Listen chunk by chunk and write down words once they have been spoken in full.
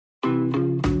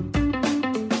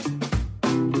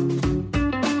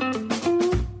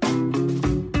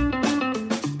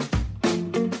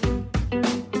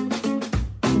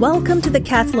Welcome to the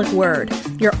Catholic Word,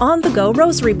 your on-the-go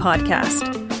rosary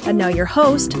podcast. And now your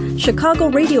host, Chicago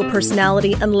radio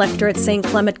personality and lector at St.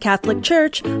 Clement Catholic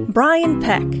Church, Brian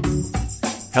Peck.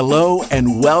 Hello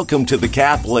and welcome to the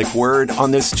Catholic Word on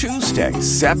this Tuesday,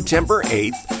 September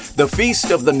 8th, the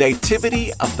Feast of the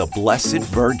Nativity of the Blessed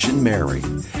Virgin Mary.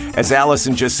 As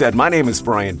Allison just said, my name is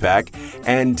Brian Peck,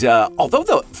 and although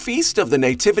the Feast of the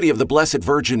Nativity of the Blessed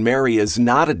Virgin Mary is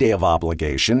not a day of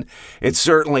obligation, it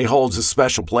certainly holds a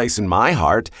special place in my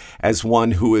heart as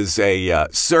one who is a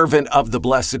servant of the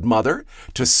Blessed Mother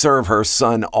to serve her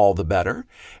Son all the better.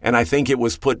 And I think it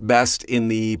was put best in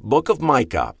the book of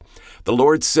Micah. The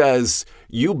Lord says,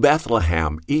 "You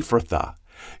Bethlehem, Ephrathah,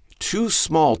 too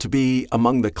small to be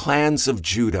among the clans of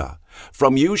Judah.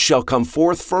 From you shall come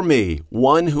forth for me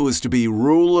one who is to be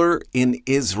ruler in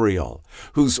Israel,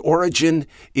 whose origin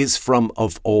is from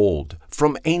of old,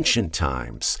 from ancient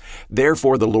times.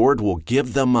 Therefore the Lord will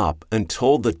give them up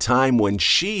until the time when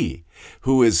she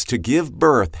who is to give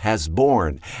birth has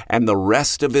born, and the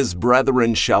rest of his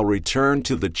brethren shall return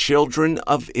to the children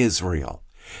of Israel.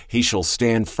 He shall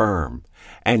stand firm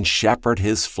and shepherd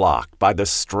his flock by the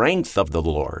strength of the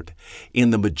Lord,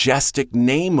 in the majestic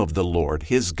name of the Lord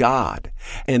his God,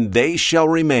 and they shall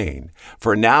remain,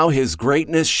 for now his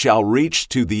greatness shall reach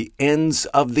to the ends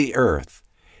of the earth.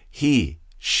 He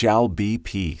shall be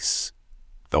peace."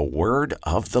 The word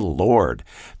of the Lord.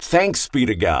 Thanks be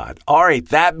to God. All right,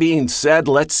 that being said,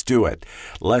 let's do it.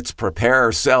 Let's prepare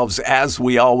ourselves as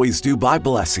we always do by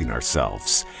blessing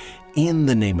ourselves. In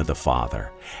the name of the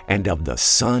Father, and of the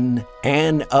Son,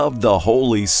 and of the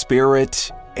Holy Spirit.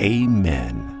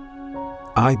 Amen.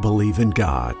 I believe in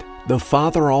God, the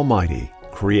Father Almighty,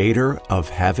 creator of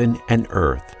heaven and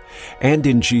earth, and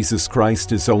in Jesus Christ,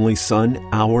 his only Son,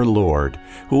 our Lord,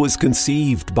 who was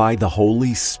conceived by the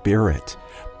Holy Spirit,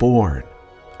 born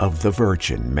of the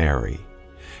Virgin Mary.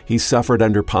 He suffered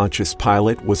under Pontius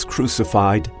Pilate, was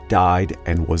crucified, died,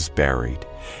 and was buried.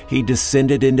 He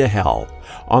descended into hell.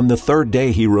 On the third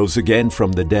day he rose again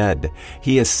from the dead.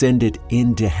 He ascended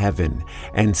into heaven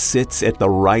and sits at the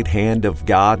right hand of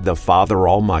God the Father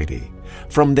Almighty.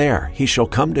 From there he shall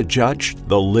come to judge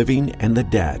the living and the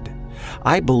dead.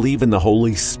 I believe in the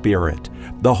Holy Spirit,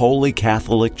 the Holy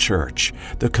Catholic Church,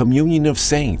 the communion of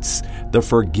saints, the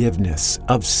forgiveness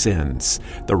of sins,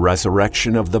 the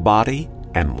resurrection of the body,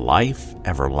 and life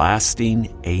everlasting.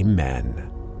 Amen.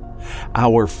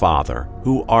 Our Father,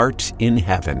 who art in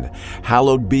heaven,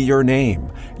 hallowed be your name.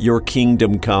 Your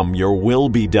kingdom come, your will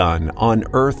be done, on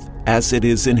earth as it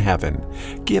is in heaven.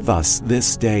 Give us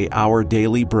this day our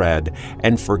daily bread,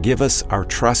 and forgive us our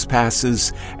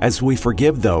trespasses, as we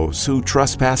forgive those who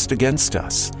trespass against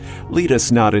us. Lead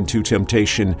us not into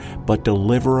temptation, but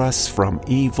deliver us from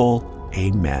evil.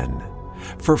 Amen.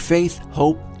 For faith,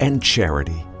 hope, and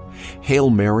charity. Hail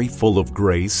Mary, full of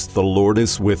grace, the Lord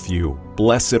is with you.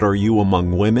 Blessed are you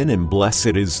among women, and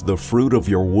blessed is the fruit of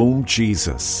your womb,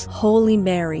 Jesus. Holy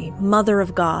Mary, Mother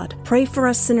of God, pray for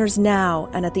us sinners now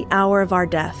and at the hour of our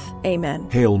death. Amen.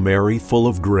 Hail Mary, full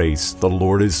of grace, the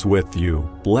Lord is with you.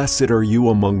 Blessed are you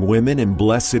among women, and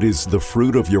blessed is the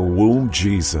fruit of your womb,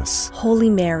 Jesus. Holy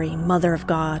Mary, Mother of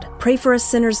God, pray for us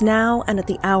sinners now and at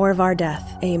the hour of our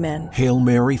death. Amen. Hail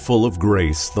Mary, full of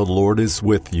grace, the Lord is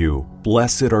with you.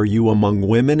 Blessed are you among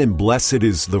women, and blessed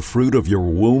is the fruit of your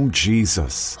womb,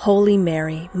 Jesus. Holy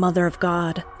Mary, Mother of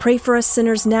God, pray for us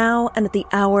sinners now and at the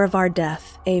hour of our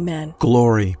death. Amen.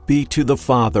 Glory be to the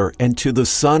Father, and to the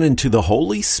Son, and to the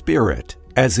Holy Spirit,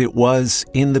 as it was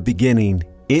in the beginning,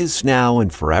 is now,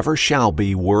 and forever shall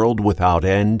be, world without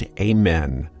end.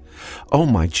 Amen. O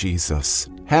my Jesus,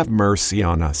 have mercy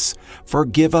on us.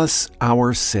 Forgive us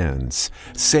our sins.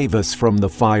 Save us from the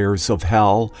fires of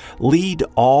hell. Lead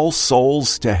all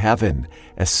souls to heaven,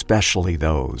 especially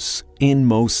those in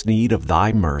most need of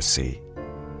thy mercy.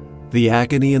 The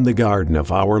agony in the garden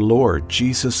of our Lord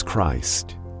Jesus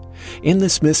Christ. In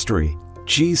this mystery,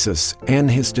 Jesus and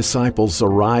his disciples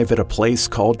arrive at a place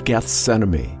called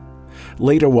Gethsemane.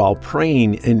 Later, while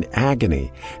praying in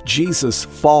agony, Jesus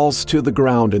falls to the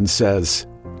ground and says,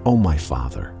 "O my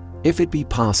Father, if it be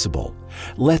possible,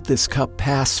 let this cup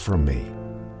pass from me.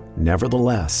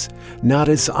 Nevertheless, not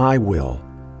as I will,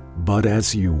 but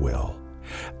as you will.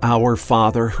 Our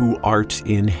Father who art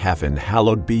in heaven,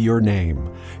 hallowed be your name.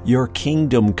 Your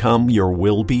kingdom come, your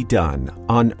will be done,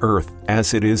 on earth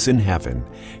as it is in heaven.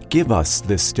 Give us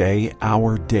this day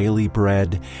our daily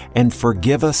bread, and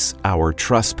forgive us our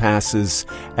trespasses,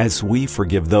 as we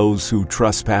forgive those who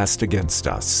trespass against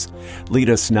us. Lead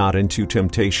us not into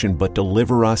temptation, but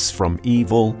deliver us from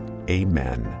evil.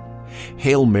 Amen.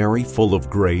 Hail Mary, full of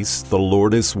grace, the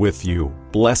Lord is with you.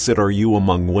 Blessed are you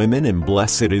among women, and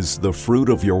blessed is the fruit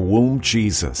of your womb,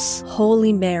 Jesus.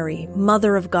 Holy Mary,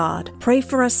 Mother of God, pray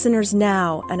for us sinners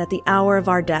now and at the hour of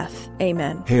our death.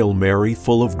 Amen. Hail Mary,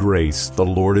 full of grace, the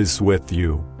Lord is with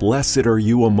you. Blessed are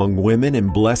you among women,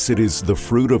 and blessed is the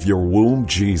fruit of your womb,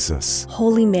 Jesus.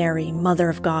 Holy Mary, Mother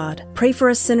of God, pray for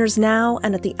us sinners now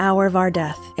and at the hour of our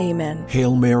death. Amen.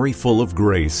 Hail Mary, full of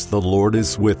grace, the Lord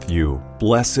is with you.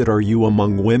 Blessed are you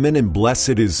among women, and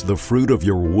blessed is the fruit of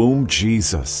your womb,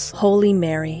 Jesus. Holy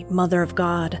Mary, Mother of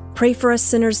God, pray for us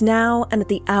sinners now and at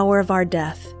the hour of our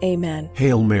death. Amen.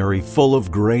 Hail Mary, full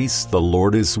of grace, the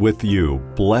Lord is with you.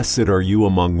 Blessed are you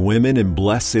among women, and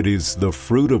blessed is the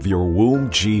fruit of your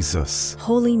womb, Jesus.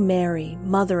 Holy Mary,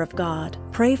 Mother of God,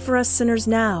 pray for us sinners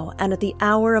now and at the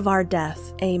hour of our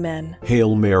death. Amen.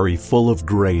 Hail Mary, full of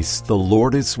grace, the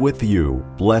Lord is with you.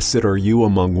 Blessed are you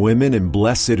among women, and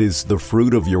blessed is the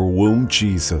fruit of your womb,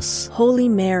 Jesus. Holy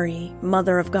Mary,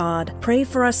 Mother of God, pray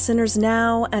for us sinners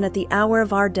now and at the hour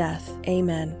of our death.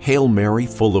 Amen. Hail Mary,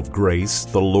 full of grace,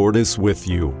 the Lord is with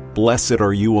you. Blessed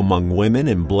are you among women,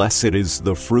 and blessed is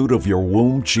the fruit of your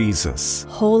womb, Jesus.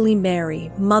 Holy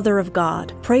Mary, Mother of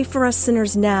God, pray for us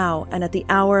sinners now and at the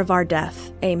hour of our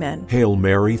death. Amen. Hail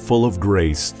Mary, full of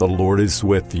grace, the Lord is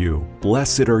with you.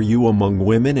 Blessed are you among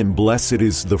women, and blessed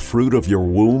is the fruit of your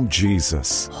womb,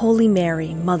 Jesus. Holy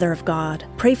Mary, Mother of God,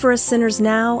 pray for us sinners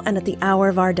now and at the hour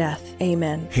of our death.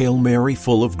 Amen. Hail Mary,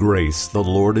 full of grace, the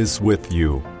Lord is with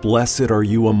you. Blessed are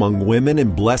you among women,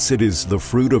 and blessed is the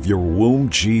fruit of your womb,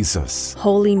 Jesus.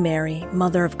 Holy Mary,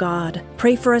 Mother of God,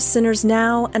 pray for us sinners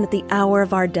now and at the hour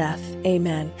of our death.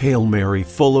 Amen. Hail Mary,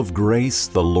 full of grace,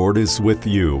 the Lord is with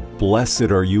you.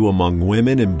 Blessed are you among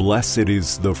women, and blessed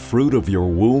is the fruit of your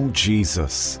womb,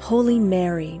 Jesus. Holy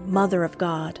Mary, Mother of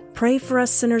God, pray for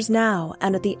us sinners now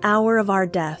and at the hour of our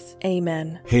death.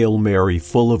 Amen. Hail Mary,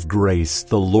 full of grace,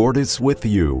 the Lord is with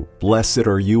you. Blessed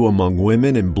are you among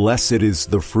women, and blessed is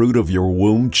the fruit of your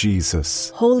womb,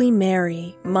 Jesus. Holy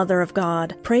Mary, Mother of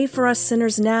God, pray for us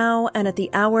sinners now and at the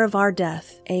hour of our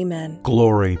death. Amen.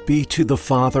 Glory be to the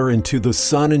Father, and to the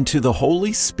Son, and to the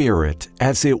Holy Spirit,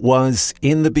 as it was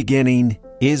in the beginning,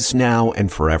 is now,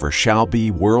 and forever shall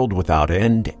be, world without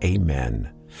end. Amen.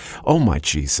 O my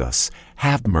Jesus,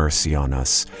 have mercy on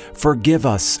us. Forgive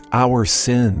us our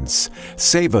sins.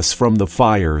 Save us from the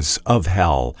fires of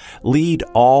hell. Lead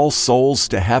all souls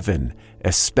to heaven,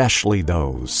 especially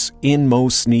those in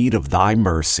most need of thy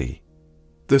mercy.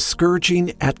 The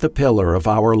scourging at the pillar of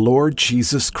our Lord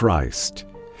Jesus Christ.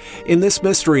 In this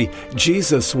mystery,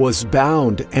 Jesus was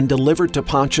bound and delivered to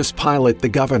Pontius Pilate the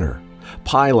governor.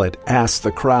 Pilate asked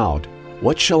the crowd,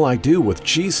 "What shall I do with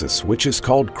Jesus, which is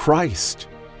called Christ?"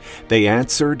 They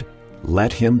answered,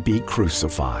 "Let him be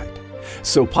crucified."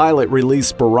 So Pilate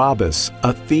released Barabbas,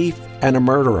 a thief and a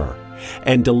murderer,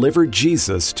 and delivered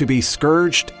Jesus to be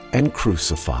scourged and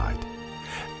crucified.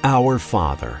 Our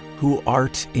Father, who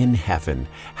art in heaven,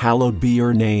 hallowed be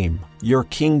your name. Your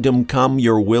kingdom come,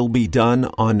 your will be done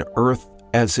on earth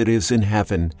as it is in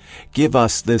heaven. Give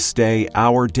us this day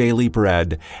our daily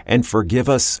bread, and forgive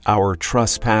us our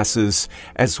trespasses,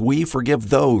 as we forgive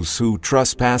those who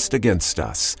trespass against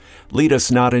us. Lead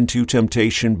us not into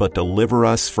temptation, but deliver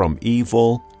us from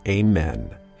evil.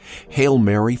 Amen. Hail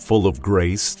Mary, full of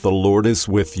grace, the Lord is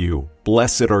with you.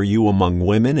 Blessed are you among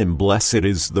women, and blessed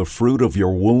is the fruit of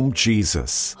your womb,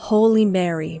 Jesus. Holy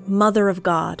Mary, Mother of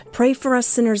God, pray for us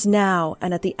sinners now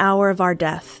and at the hour of our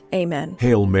death. Amen.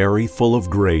 Hail Mary, full of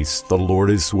grace, the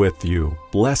Lord is with you.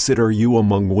 Blessed are you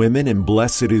among women, and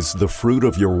blessed is the fruit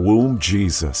of your womb,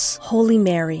 Jesus. Holy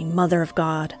Mary, Mother of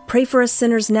God, pray for us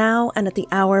sinners now and at the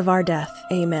hour of our death.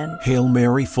 Amen. Hail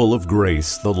Mary, full of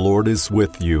grace, the Lord is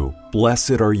with you.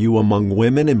 Blessed are you among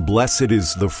women, and blessed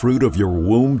is the fruit of your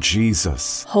womb,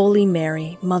 Jesus. Holy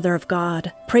Mary, Mother of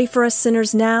God, pray for us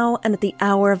sinners now and at the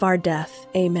hour of our death.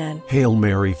 Amen. Hail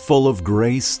Mary, full of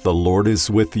grace, the Lord is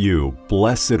with you.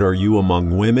 Blessed are you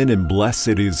among women, and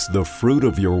blessed is the fruit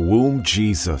of your womb,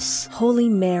 Jesus. Holy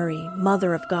Mary,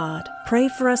 Mother of God, pray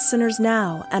for us sinners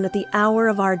now and at the hour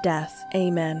of our death.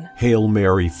 Amen. Hail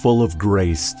Mary, full of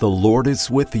grace, the Lord is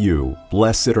with you.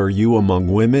 Blessed are you among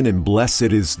women, and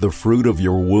blessed is the fruit of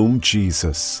your womb,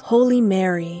 Jesus. Holy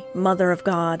Mary, Mother of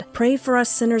God, pray for us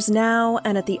sinners now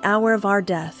and at the hour of our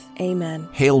death. Amen.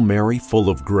 Hail Mary, full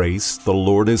of grace, the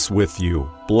Lord is with you.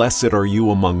 Blessed are you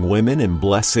among women, and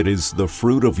blessed is the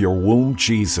fruit of your womb,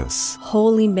 Jesus.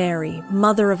 Holy Mary,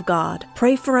 Mother of God,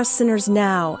 pray for us sinners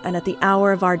now and at the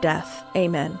hour of our death.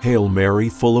 Amen. Hail Mary,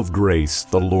 full of grace,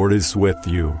 the Lord is with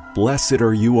you. Blessed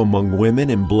are you among women,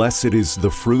 and blessed is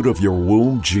the fruit of your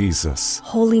womb, Jesus.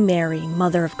 Holy Mary,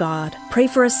 Mother of God, pray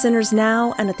for us sinners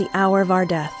now and at the hour of our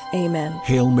death. Amen.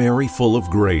 Hail Mary, full of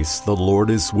grace, the Lord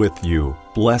is with you.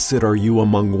 Blessed are you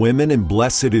among women, and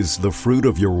blessed is the fruit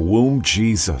of your womb,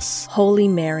 Jesus. Holy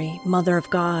Mary, Mother of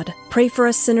God, pray for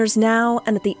us sinners now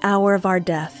and at the hour of our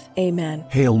death. Amen.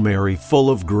 Hail Mary, full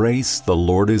of grace, the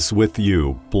Lord is with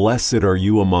you. Blessed are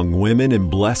you among women, and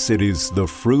blessed is the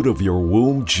fruit of your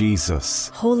womb, Jesus.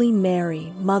 Holy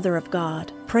Mary, Mother of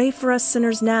God, pray for us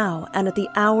sinners now and at the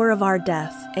hour of our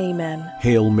death. Amen.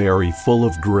 Hail Mary, full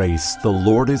of grace, the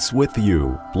Lord is with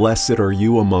you. Blessed are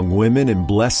you among women, and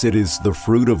blessed is the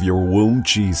fruit of your womb,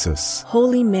 Jesus.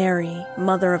 Holy Mary,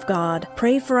 Mother of God,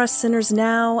 pray for us sinners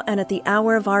now and at the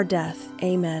hour of our death.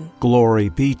 Amen. Glory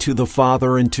be to the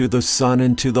Father, and to the Son,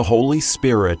 and to the Holy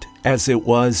Spirit, as it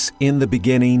was in the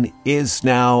beginning, is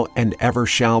now, and ever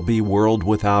shall be, world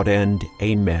without end.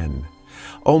 Amen.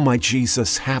 O my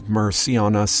Jesus, have mercy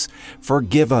on us.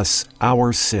 Forgive us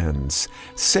our sins.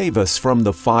 Save us from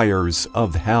the fires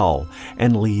of hell,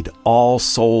 and lead all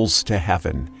souls to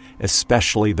heaven,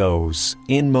 especially those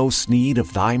in most need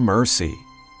of thy mercy.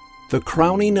 The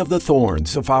crowning of the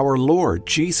thorns of our Lord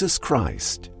Jesus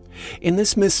Christ. In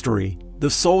this mystery, the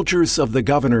soldiers of the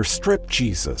governor stripped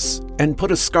Jesus and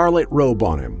put a scarlet robe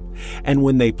on him. And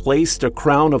when they placed a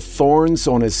crown of thorns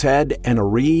on his head and a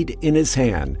reed in his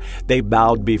hand, they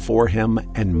bowed before him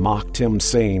and mocked him,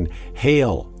 saying,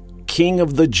 "Hail, King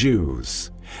of the Jews!"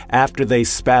 After they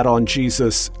spat on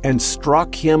Jesus and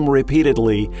struck him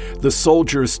repeatedly, the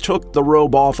soldiers took the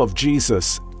robe off of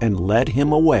Jesus and led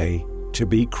him away to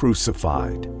be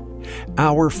crucified.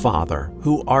 Our Father,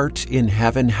 who art in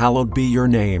heaven, hallowed be your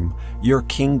name. Your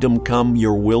kingdom come,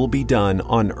 your will be done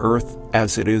on earth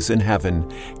as it is in heaven.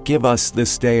 Give us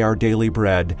this day our daily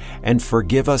bread, and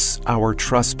forgive us our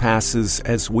trespasses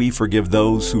as we forgive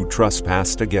those who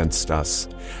trespass against us.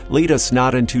 Lead us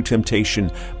not into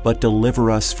temptation, but deliver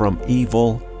us from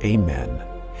evil. Amen.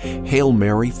 Hail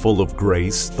Mary, full of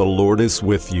grace, the Lord is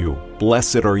with you.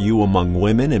 Blessed are you among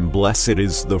women, and blessed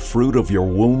is the fruit of your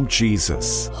womb,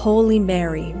 Jesus. Holy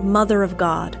Mary, Mother of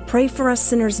God, pray for us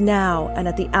sinners now and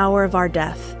at the hour of our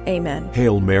death. Amen.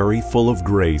 Hail Mary, full of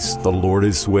grace, the Lord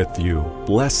is with you.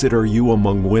 Blessed are you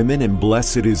among women, and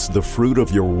blessed is the fruit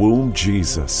of your womb,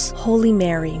 Jesus. Holy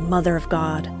Mary, Mother of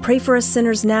God, pray for us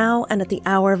sinners now and at the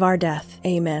hour of our death.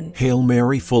 Amen. Hail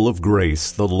Mary, full of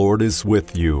grace, the Lord is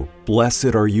with you.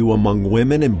 Blessed are you among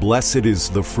women, and blessed is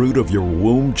the fruit of your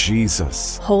womb,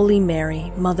 Jesus. Holy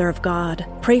Mary, Mother of God,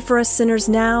 pray for us sinners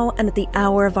now and at the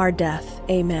hour of our death.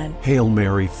 Amen. Hail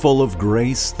Mary, full of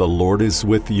grace, the Lord is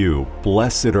with you.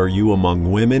 Blessed are you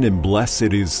among women, and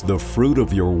blessed is the fruit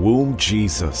of your womb,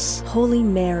 Jesus. Holy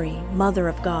Mary, Mother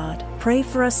of God, pray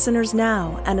for us sinners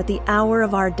now and at the hour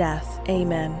of our death.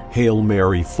 Amen. Hail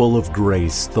Mary, full of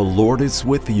grace, the Lord is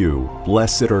with you.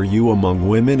 Blessed are you among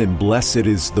women, and blessed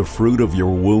is the fruit of your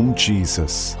womb,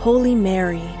 Jesus. Holy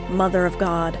Mary, Mother of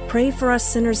God, pray for us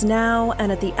sinners now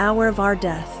and at the hour of our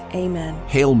death. Amen.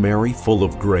 Hail Mary, full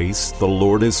of grace, the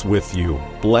Lord is with you.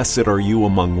 Blessed are you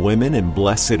among women, and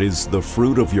blessed is the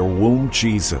fruit of your womb,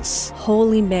 Jesus.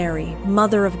 Holy Mary,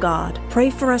 Mother of God, pray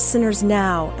for us sinners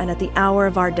now and at the hour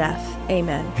of our death.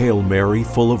 Amen. Hail Mary,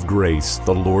 full of grace,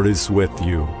 the Lord is with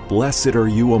you. Blessed are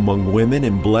you among women,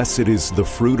 and blessed is the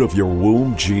fruit of your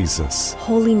womb, Jesus.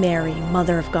 Holy Mary,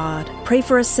 Mother of God, pray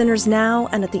for us sinners now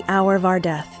and at the hour of our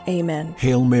death. Amen.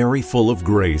 Hail Mary, full of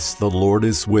grace, the Lord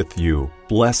is with you.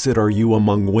 Blessed are you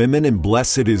among women, and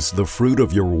blessed is the fruit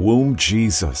of your womb,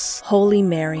 Jesus. Holy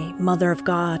Mary, Mother of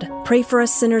God, pray for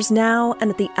us sinners now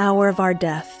and at the hour of our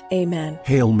death. Amen.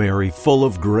 Hail Mary, full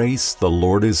of grace, the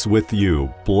Lord is with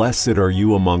you. Blessed are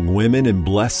you among women, and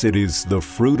blessed is the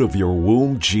fruit of your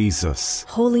womb, Jesus.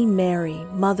 Holy Mary,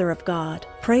 Mother of God,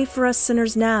 pray for us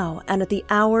sinners now and at the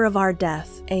hour of our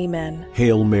death. Amen.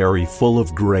 Hail Mary, full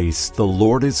of grace, the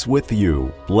Lord is with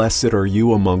you. Blessed are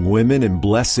you among women, and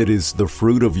blessed is the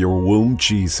fruit of your womb,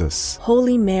 Jesus.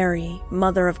 Holy Mary,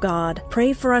 Mother of God,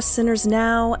 pray for us sinners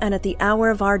now and at the hour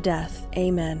of our death.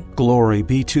 Amen. Glory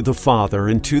be to the Father,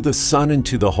 and to the Son, and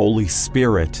to the Holy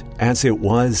Spirit, as it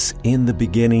was in the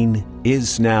beginning,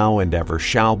 is now, and ever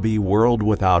shall be, world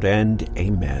without end.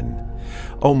 Amen.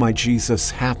 O my Jesus,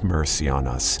 have mercy on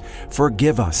us.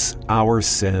 Forgive us our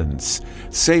sins.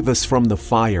 Save us from the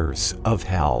fires of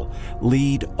hell.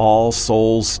 Lead all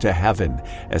souls to heaven,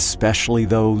 especially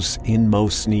those in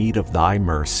most need of thy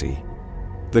mercy.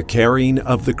 The carrying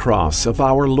of the cross of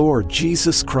our Lord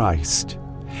Jesus Christ.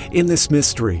 In this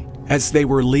mystery, as they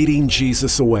were leading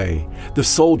Jesus away, the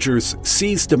soldiers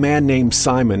seized a man named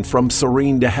Simon from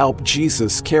Cyrene to help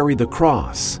Jesus carry the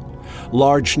cross.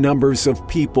 Large numbers of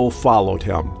people followed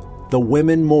him. The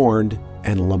women mourned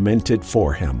and lamented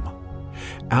for him.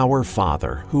 Our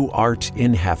Father, who art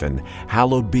in heaven,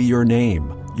 hallowed be your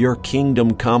name. Your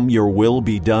kingdom come, your will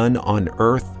be done on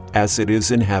earth as it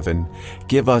is in heaven.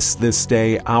 Give us this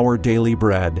day our daily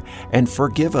bread, and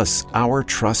forgive us our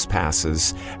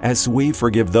trespasses, as we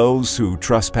forgive those who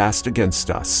trespass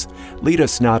against us. Lead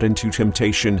us not into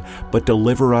temptation, but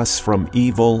deliver us from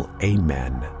evil.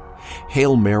 Amen.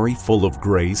 Hail Mary, full of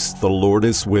grace, the Lord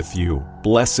is with you.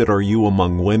 Blessed are you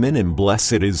among women, and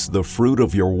blessed is the fruit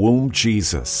of your womb,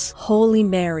 Jesus. Holy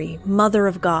Mary, Mother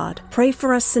of God, pray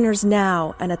for us sinners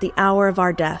now and at the hour of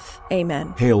our death.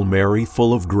 Amen. Hail Mary,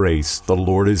 full of grace, the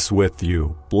Lord is with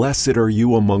you. Blessed are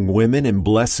you among women, and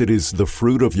blessed is the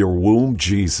fruit of your womb,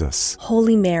 Jesus.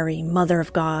 Holy Mary, Mother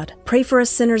of God, pray for us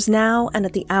sinners now and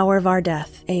at the hour of our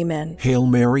death. Amen. Hail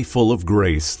Mary, full of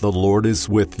grace, the Lord is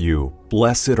with you.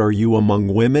 Blessed are you among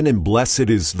women, and blessed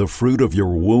is the fruit of your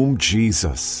womb,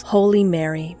 Jesus. Holy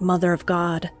Mary, Mother of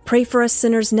God, pray for us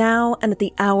sinners now and at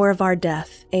the hour of our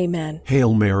death. Amen.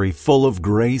 Hail Mary, full of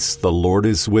grace, the Lord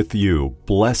is with you.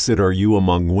 Blessed are you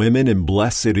among women, and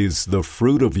blessed is the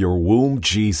fruit of your womb,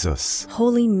 Jesus.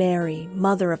 Holy Mary,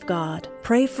 Mother of God,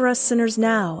 pray for us sinners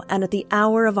now and at the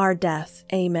hour of our death.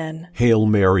 Amen. Hail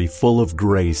Mary, full of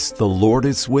grace, the Lord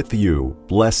is with you.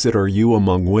 Blessed are you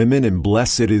among women, and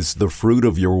blessed is the fruit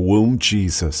of your womb,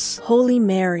 Jesus. Holy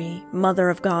Mary, Mother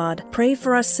of God, pray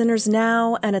for us sinners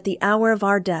now and at the hour of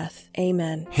our death.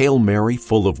 Amen. Hail Mary,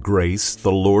 full of grace,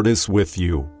 the Lord is with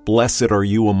you. Blessed are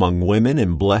you among women,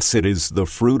 and blessed is the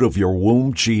fruit of your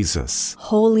womb, Jesus.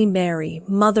 Holy Mary,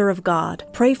 Mother of God,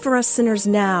 pray for us sinners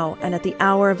now and at the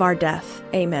hour of our death.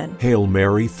 Amen. Hail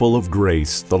Mary, full of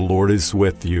grace, the Lord is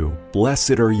with you.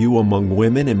 Blessed are you among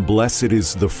women, and blessed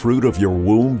is the fruit of your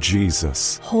womb,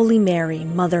 Jesus. Holy Mary,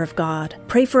 Mother of God,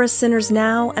 pray for us sinners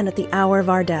now and at the hour of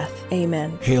our death.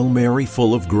 Amen. Hail Mary,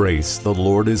 full of grace, the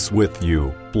Lord is with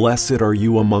you. Blessed are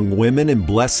you among women, and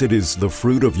blessed is the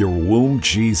fruit of your womb,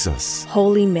 Jesus.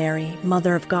 Holy Mary,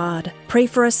 Mother of God, pray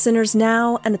for us sinners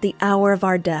now and at the hour of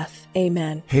our death.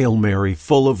 Amen. Hail Mary,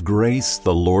 full of grace,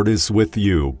 the Lord is with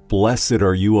you. Blessed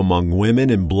are you among women,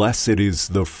 and blessed is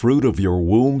the fruit of your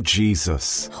womb,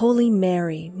 Jesus. Holy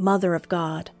Mary, Mother of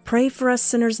God, pray for us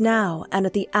sinners now and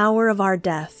at the hour of our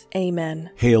death. Amen.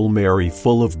 Hail Mary,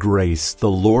 full of grace,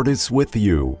 the Lord is with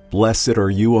you. Blessed are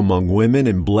you among women,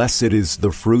 and blessed is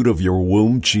the fruit of your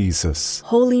womb, Jesus.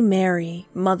 Holy Mary,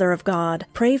 Mother of God,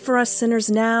 pray for us sinners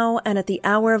now and at the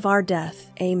hour of our death.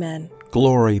 Amen.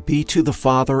 Glory be to the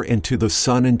Father, and to the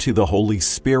Son, and to the Holy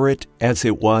Spirit, as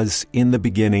it was in the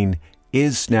beginning,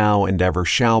 is now, and ever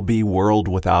shall be, world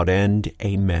without end.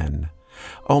 Amen.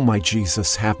 O my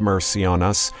Jesus, have mercy on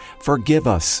us. Forgive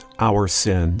us our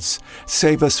sins.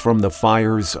 Save us from the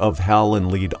fires of hell,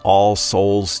 and lead all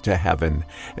souls to heaven,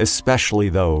 especially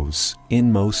those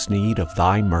in most need of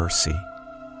thy mercy.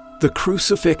 The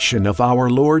crucifixion of our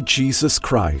Lord Jesus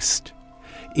Christ.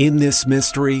 In this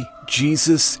mystery,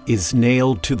 Jesus is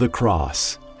nailed to the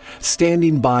cross.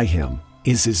 Standing by him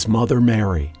is his mother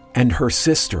Mary and her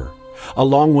sister,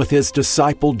 along with his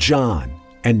disciple John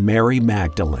and Mary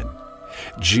Magdalene.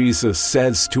 Jesus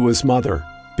says to his mother,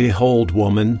 "Behold,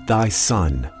 woman, thy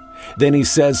son." Then he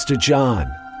says to John,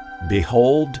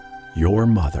 "Behold, your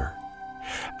mother."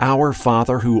 Our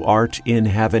Father, who art in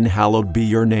heaven, hallowed be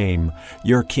your name.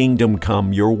 Your kingdom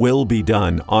come, your will be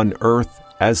done, on earth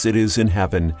as it is in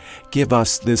heaven. Give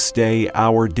us this day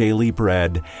our daily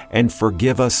bread, and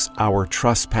forgive us our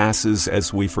trespasses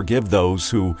as we forgive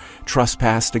those who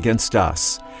trespass against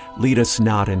us. Lead us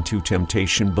not into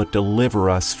temptation, but deliver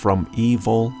us from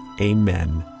evil.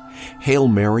 Amen. Hail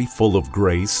Mary, full of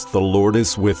grace, the Lord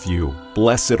is with you.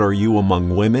 Blessed are you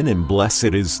among women, and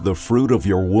blessed is the fruit of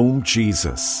your womb,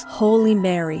 Jesus. Holy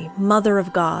Mary, Mother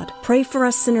of God, pray for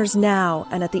us sinners now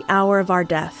and at the hour of our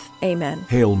death. Amen.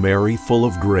 Hail Mary, full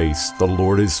of grace, the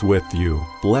Lord is with you.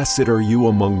 Blessed are you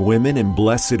among women, and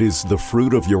blessed is the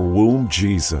fruit of your womb,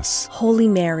 Jesus. Holy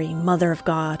Mary, Mother of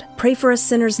God, pray for us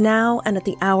sinners now and at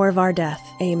the hour of our death.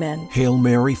 Amen. Hail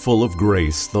Mary, full of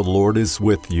grace, the Lord is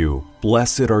with you.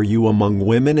 Blessed are you among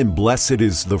women, and blessed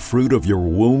is the fruit of your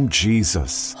womb,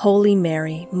 Jesus. Holy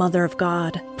Mary, Mother of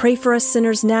God, pray for us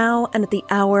sinners now and at the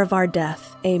hour of our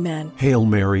death. Amen. Hail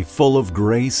Mary, full of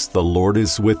grace, the Lord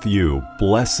is with you.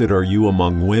 Blessed are you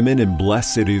among women, and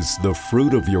blessed is the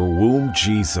fruit of your womb,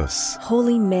 Jesus.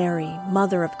 Holy Mary,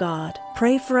 Mother of God,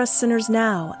 pray for us sinners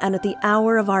now and at the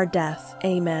hour of our death.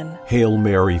 Amen. Hail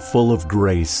Mary, full of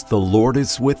grace, the Lord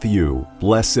is with you.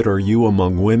 Blessed are you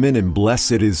among women, and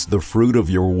blessed is the fruit of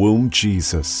your womb,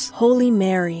 Jesus. Holy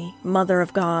Mary, Mother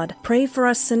of God, pray for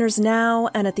us sinners now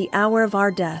and at the hour of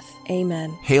our death.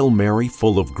 Amen. Hail Mary,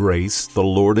 full of grace, the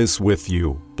Lord is with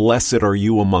you. Blessed are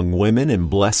you among women, and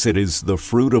blessed is the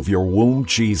fruit of your womb,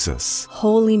 Jesus.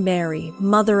 Holy Mary,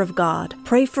 Mother of God,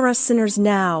 pray for us sinners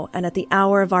now and at the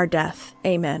hour of our death.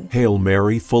 Amen. Hail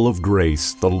Mary, full of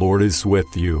grace, the Lord is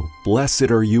with you. Blessed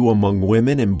are you among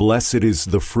women, and blessed is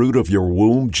the fruit of your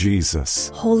womb, Jesus.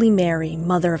 Holy Mary,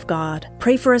 Mother of God,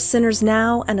 pray for us sinners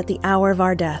now and at the hour of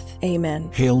our death.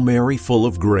 Amen. Hail Mary, full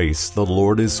of grace, the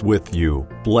Lord is with you.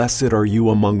 Blessed are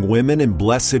you among women, and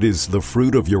blessed is the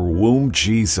fruit of your womb,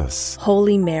 Jesus.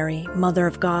 Holy Mary, Mother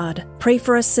of God, pray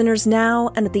for us sinners now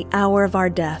and at the hour of our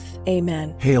death.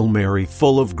 Amen. Hail Mary,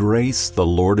 full of grace, the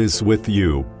Lord is with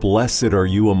you. Blessed are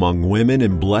you among women,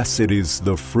 and blessed is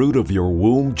the fruit of your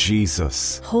womb,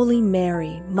 Jesus. Holy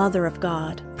Mary, Mother of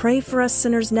God, pray for us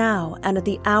sinners now and at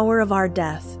the hour of our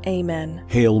death. Amen.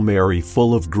 Hail Mary,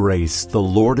 full of grace, the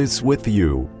Lord is with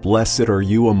you. Blessed are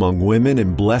you among women,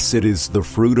 and blessed is the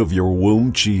fruit of your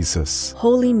womb, Jesus.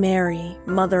 Holy Mary,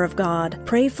 Mother of God,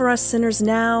 pray for us sinners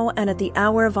now and at the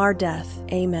hour of our death.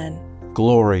 Amen.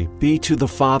 Glory be to the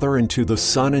Father, and to the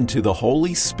Son, and to the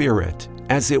Holy Spirit,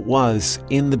 as it was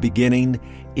in the beginning,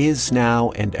 is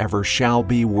now, and ever shall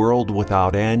be, world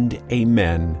without end.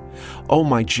 Amen. O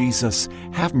my Jesus,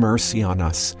 have mercy on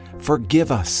us.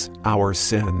 Forgive us our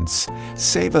sins.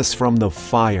 Save us from the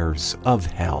fires of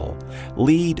hell.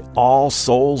 Lead all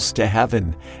souls to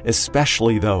heaven,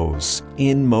 especially those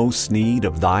in most need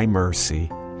of thy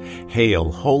mercy.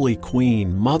 Hail, Holy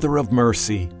Queen, Mother of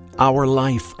Mercy, our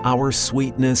life, our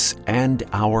sweetness, and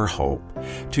our hope.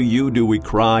 To you do we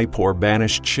cry, poor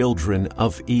banished children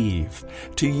of Eve.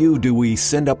 To you do we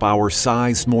send up our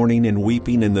sighs, mourning and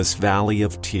weeping in this valley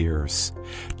of tears.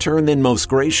 Turn then, most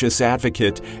gracious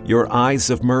Advocate, your eyes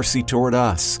of mercy toward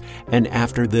us, and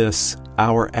after this,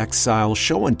 our exile,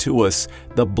 show unto us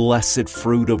the blessed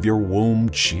fruit of your womb,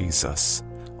 Jesus.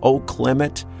 O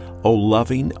clement, O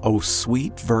loving, O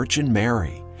sweet Virgin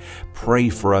Mary, pray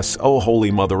for us, O Holy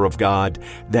Mother of God,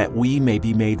 that we may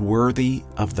be made worthy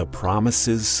of the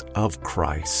promises of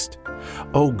Christ.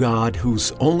 O God,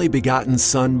 whose only begotten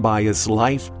Son by his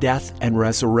life, death, and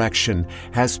resurrection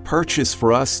has purchased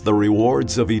for us the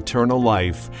rewards of eternal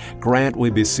life, grant,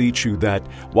 we beseech you, that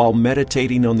while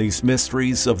meditating on these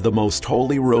mysteries of the most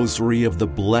holy rosary of the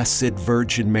Blessed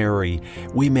Virgin Mary,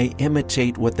 we may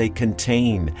imitate what they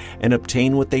contain and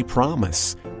obtain what they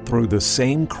promise. Through the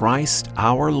same Christ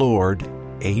our Lord.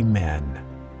 Amen.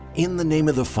 In the name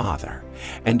of the Father,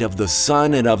 and of the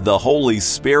Son, and of the Holy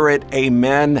Spirit.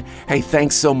 Amen. Hey,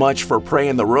 thanks so much for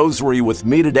praying the rosary with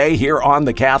me today here on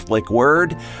the Catholic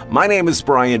Word. My name is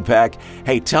Brian Peck.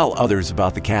 Hey, tell others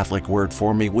about the Catholic Word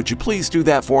for me. Would you please do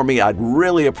that for me? I'd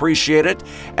really appreciate it.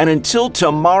 And until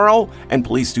tomorrow, and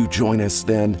please do join us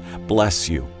then, bless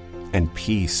you, and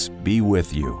peace be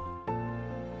with you.